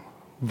way.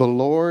 The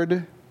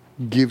Lord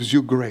gives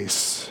you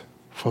grace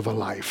for the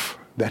life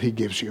that he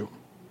gives you.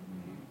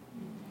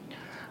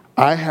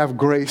 I have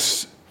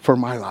grace for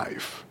my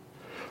life.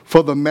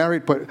 To the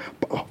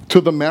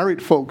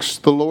married folks,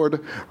 the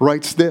Lord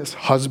writes this: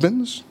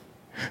 husbands,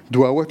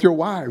 dwell with your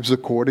wives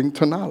according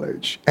to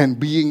knowledge, and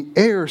being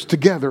heirs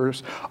together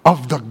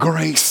of the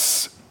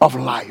grace of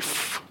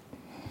life.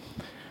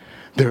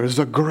 There is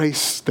a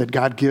grace that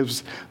God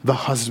gives the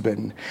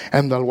husband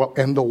and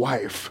the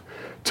wife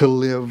to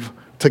live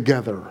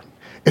together.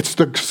 It's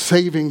the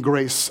saving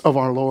grace of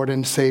our Lord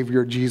and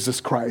Savior Jesus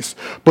Christ.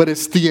 But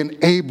it's the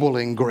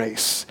enabling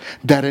grace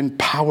that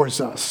empowers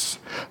us.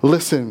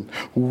 Listen,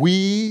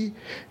 we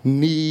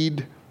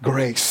need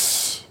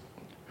grace.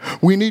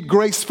 We need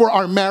grace for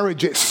our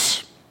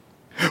marriages.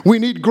 We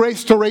need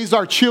grace to raise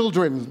our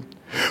children.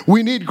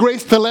 We need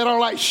grace to let our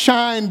light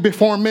shine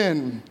before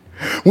men.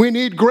 We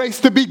need grace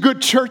to be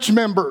good church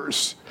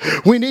members.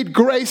 We need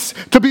grace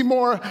to be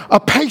more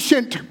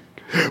patient.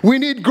 We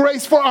need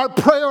grace for our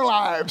prayer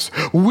lives.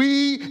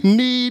 We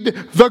need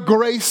the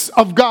grace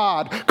of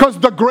God, because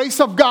the grace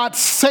of God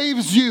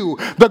saves you.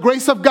 The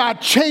grace of God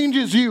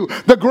changes you.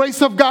 The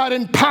grace of God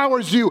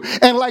empowers you.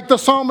 And like the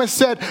psalmist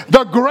said,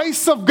 the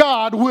grace of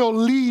God will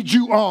lead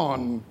you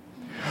on.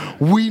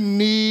 We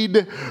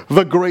need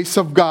the grace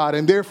of God.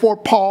 And therefore,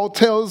 Paul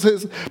tells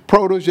his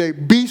protege,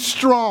 be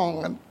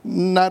strong,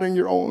 not in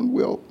your own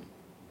will,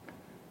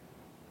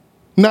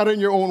 not in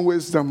your own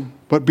wisdom,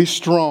 but be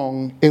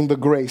strong in the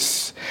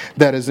grace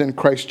that is in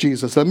Christ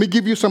Jesus. Let me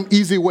give you some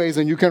easy ways,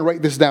 and you can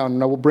write this down,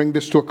 and I will bring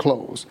this to a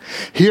close.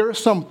 Here are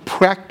some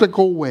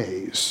practical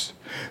ways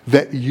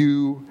that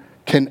you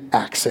can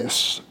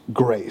access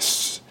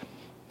grace.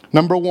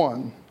 Number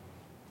one,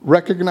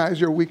 recognize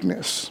your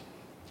weakness.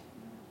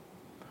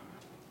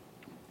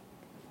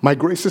 My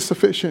grace is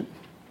sufficient.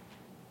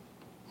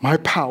 My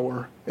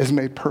power is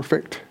made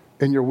perfect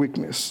in your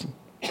weakness.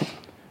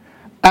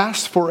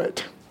 Ask for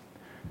it.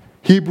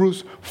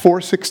 Hebrews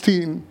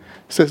 4:16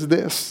 says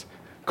this,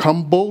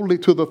 come boldly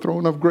to the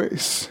throne of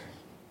grace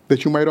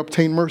that you might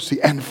obtain mercy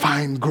and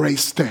find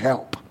grace to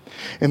help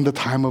in the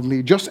time of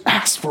need. Just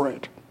ask for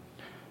it.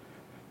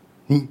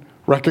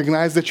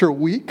 Recognize that you're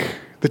weak,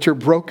 that you're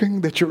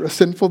broken, that you're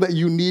sinful, that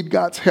you need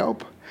God's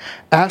help.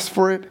 Ask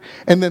for it.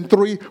 And then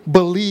 3,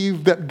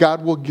 believe that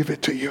God will give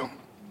it to you.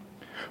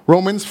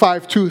 Romans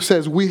 5:2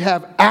 says we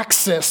have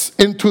access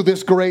into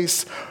this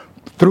grace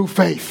through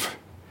faith.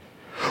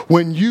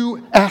 When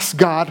you ask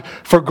God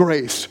for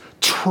grace,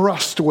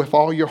 trust with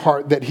all your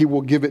heart that he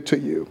will give it to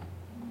you.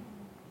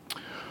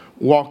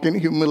 Walk in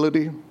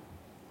humility.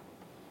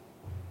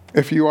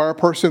 If you are a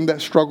person that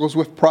struggles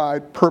with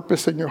pride,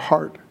 purpose in your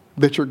heart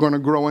that you're going to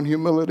grow in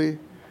humility.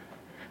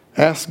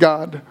 Ask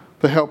God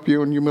to help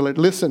you in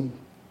humility. Listen,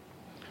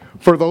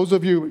 for those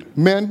of you,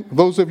 men,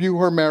 those of you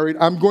who are married,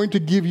 I'm going to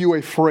give you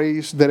a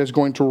phrase that is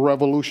going to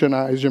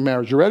revolutionize your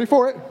marriage. You ready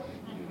for it?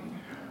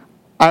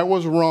 I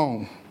was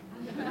wrong.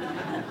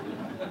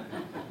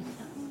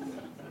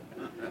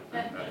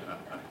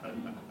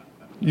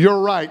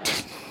 You're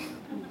right.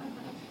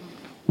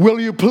 Will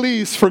you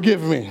please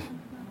forgive me?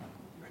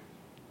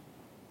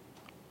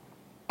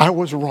 I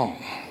was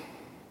wrong.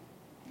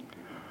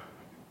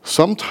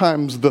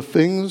 Sometimes the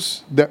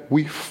things that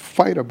we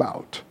fight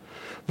about,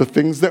 the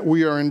things that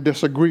we are in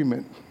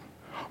disagreement,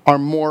 are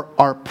more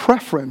our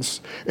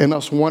preference in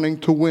us wanting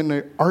to win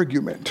an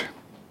argument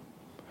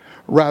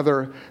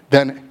rather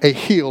than a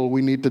hill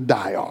we need to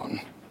die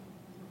on.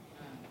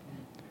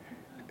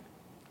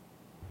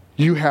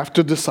 You have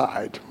to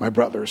decide, my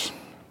brothers,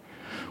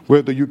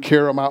 whether you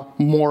care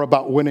more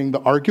about winning the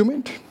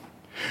argument,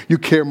 you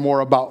care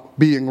more about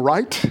being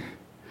right,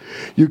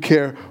 you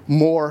care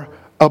more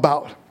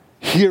about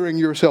hearing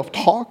yourself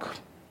talk,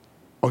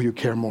 or you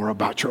care more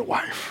about your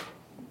wife.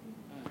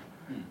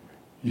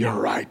 You're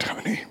right,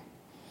 honey.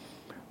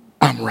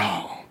 I'm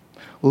wrong.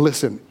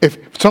 Listen, if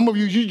some of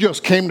you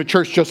just came to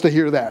church just to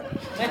hear that.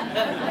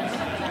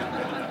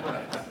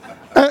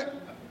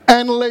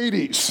 And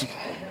ladies,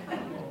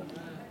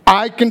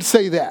 I can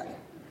say that.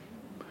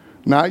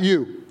 Not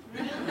you.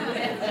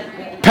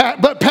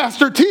 But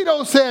Pastor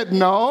Tito said,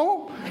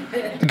 no.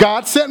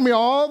 God sent me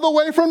all the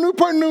way from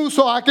Newport News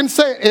so I can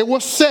say it. It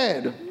was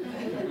said.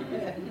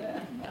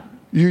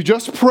 You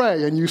just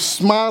pray and you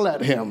smile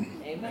at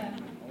him.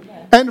 Amen.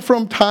 And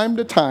from time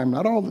to time,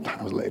 not all the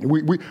times, lady,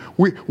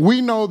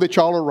 we know that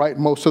y'all are right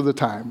most of the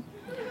time.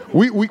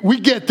 We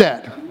get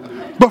that.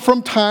 But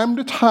from time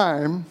to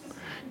time,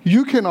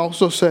 you can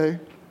also say,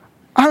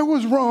 I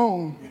was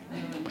wrong.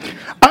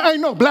 I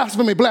know,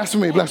 blasphemy.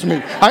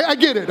 I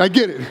get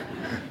it.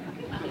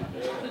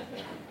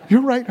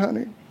 You're right,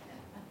 honey.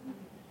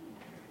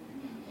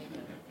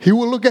 He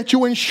will look at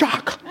you in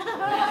shock.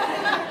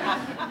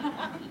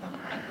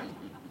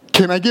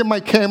 Can I get my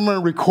camera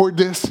and record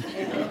this?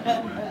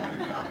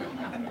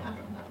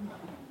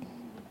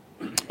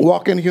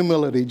 Walk in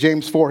humility.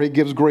 James 4, he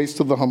gives grace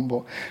to the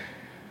humble.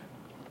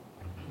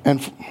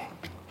 And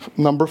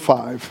number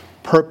 5,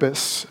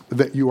 purpose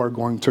that you are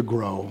going to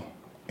grow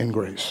in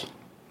grace.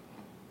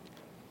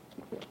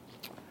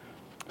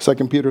 2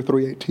 Peter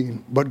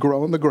 3:18, but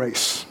grow in the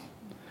grace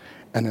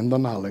and in the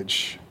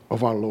knowledge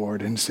of our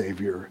Lord and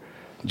Savior,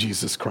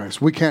 Jesus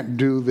Christ. We can't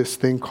do this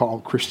thing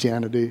called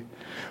Christianity.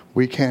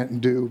 We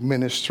can't do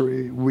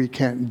ministry. We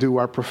can't do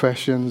our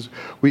professions.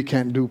 We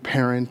can't do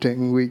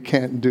parenting. We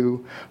can't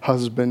do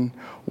husband,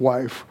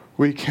 wife.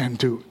 We can't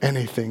do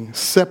anything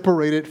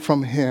separated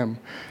from him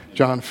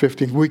John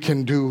 15, we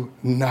can do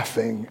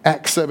nothing.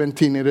 Acts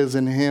 17, it is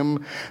in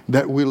him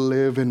that we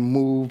live and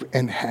move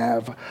and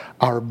have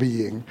our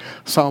being.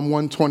 Psalm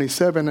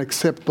 127,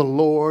 except the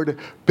Lord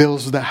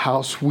builds the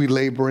house, we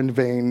labor in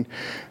vain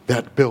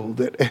that build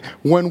it.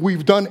 When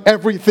we've done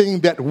everything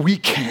that we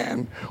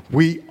can,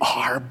 we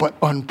are but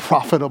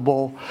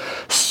unprofitable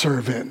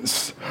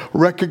servants.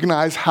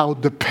 Recognize how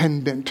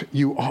dependent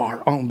you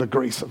are on the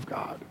grace of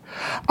God.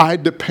 I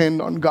depend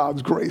on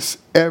God's grace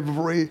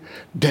every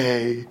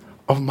day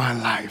of my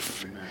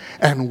life,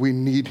 and we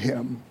need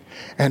him.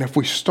 And if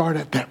we start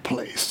at that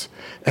place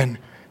and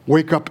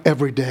wake up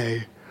every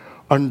day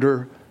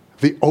under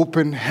the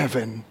open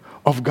heaven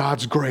of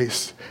God's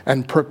grace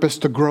and purpose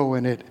to grow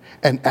in it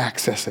and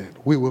access it,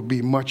 we will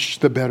be much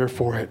the better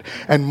for it.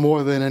 And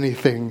more than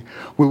anything,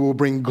 we will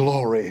bring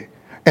glory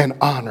and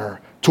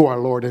honor to our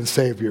Lord and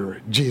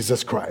Savior,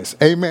 Jesus Christ.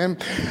 Amen.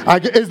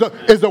 Is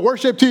the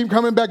worship team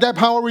coming back up?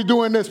 How are we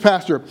doing this,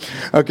 Pastor?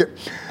 Okay.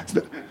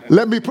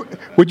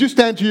 Would you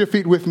stand to your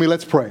feet with me?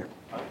 Let's pray.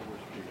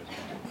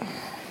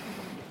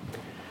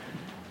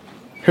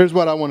 Here's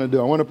what I want to do.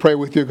 I want to pray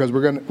with you because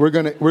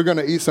we're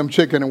gonna eat some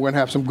chicken and we're gonna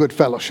have some good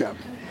fellowship.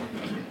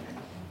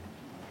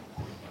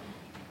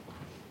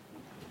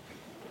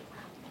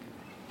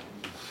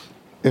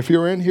 If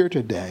you're in here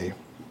today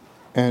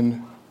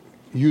and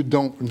you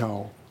don't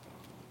know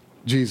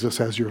Jesus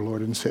as your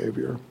Lord and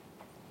Savior,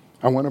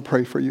 I want to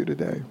pray for you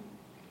today.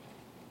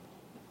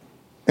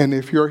 And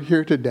if you're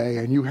here today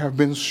and you have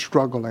been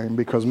struggling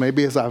because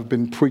maybe as I've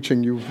been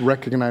preaching, you've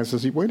recognized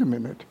as, wait a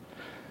minute,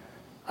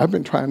 I've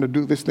been trying to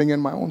do this thing in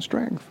my own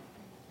strength.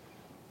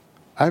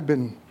 I've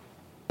been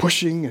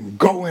pushing and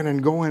going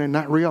and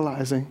not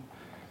realizing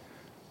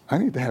I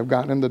need to have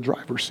gotten in the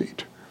driver's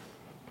seat.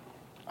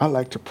 I'd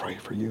like to pray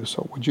for you.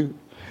 So would you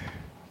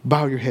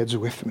bow your heads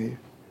with me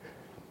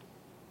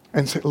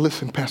and say,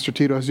 listen, Pastor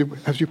Tito, as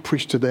you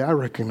preach today, I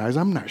recognize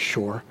I'm not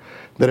sure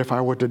that if I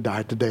were to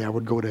die today, I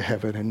would go to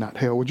heaven and not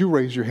hell. Would you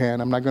raise your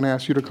hand? I'm not going to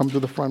ask you to come to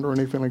the front or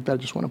anything like that. I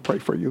just want to pray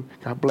for you.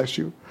 God bless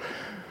you.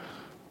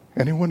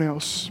 Anyone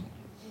else?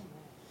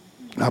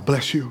 God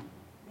bless you.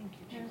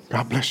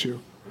 God bless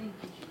you.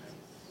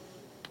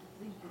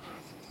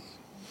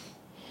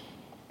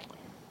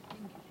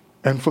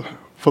 And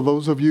for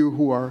those of you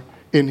who are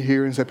in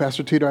here and say,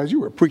 Pastor Tito, as you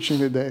were preaching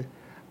today,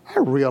 I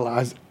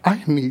realized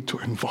I need to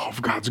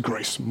involve God's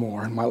grace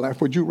more in my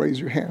life. Would you raise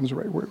your hands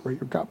right where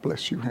you're? God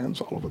bless you. Hands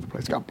all over the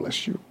place. God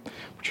bless you.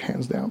 Put your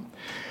hands down.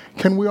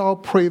 Can we all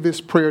pray this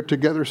prayer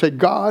together? Say,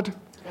 God,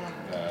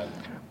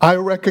 I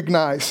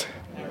recognize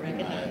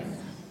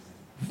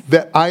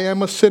that I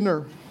am a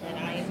sinner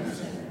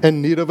in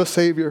need of a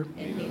Savior.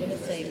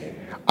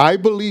 I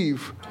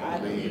believe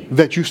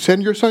that you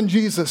send your son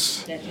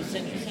Jesus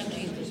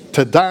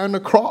to die on the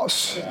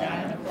cross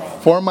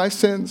for my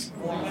sins.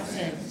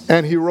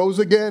 And he rose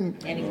again.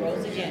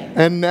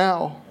 And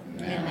now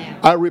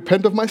I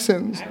repent of my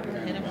sins.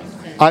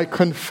 I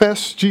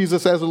confess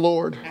Jesus as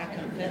Lord.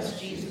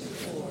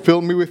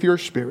 Fill me with your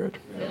Spirit.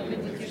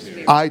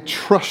 I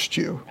trust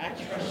you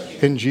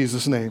in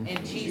Jesus' name.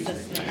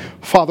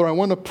 Father, I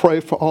want to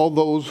pray for all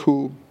those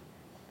who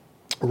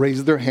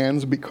raise their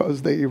hands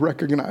because they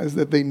recognize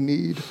that they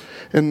need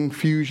an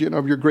infusion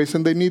of your grace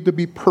and they need to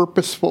be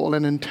purposeful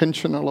and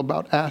intentional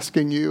about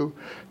asking you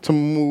to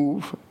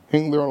move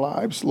in their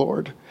lives,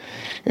 Lord,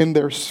 in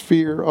their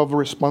sphere of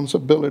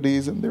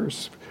responsibilities and their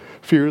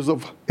spheres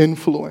of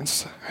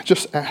influence. I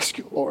just ask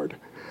you, Lord,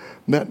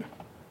 that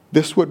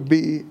this would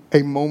be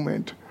a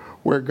moment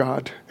where,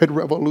 God, it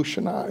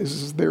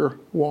revolutionizes their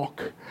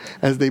walk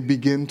as they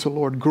begin to,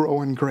 Lord,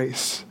 grow in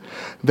grace.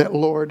 That,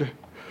 Lord,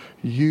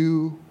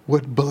 you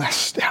would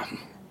bless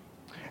them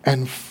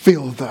and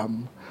fill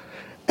them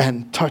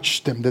and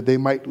touch them, that they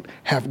might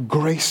have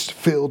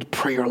grace-filled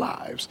prayer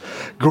lives,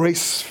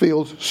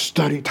 grace-filled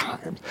study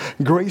times,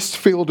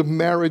 grace-filled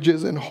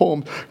marriages and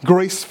homes,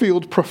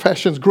 grace-filled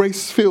professions,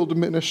 grace-filled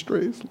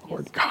ministries,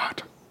 Lord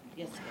God,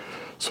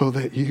 so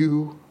that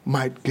you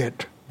might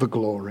get the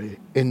glory.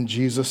 In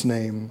Jesus'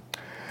 name,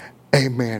 amen.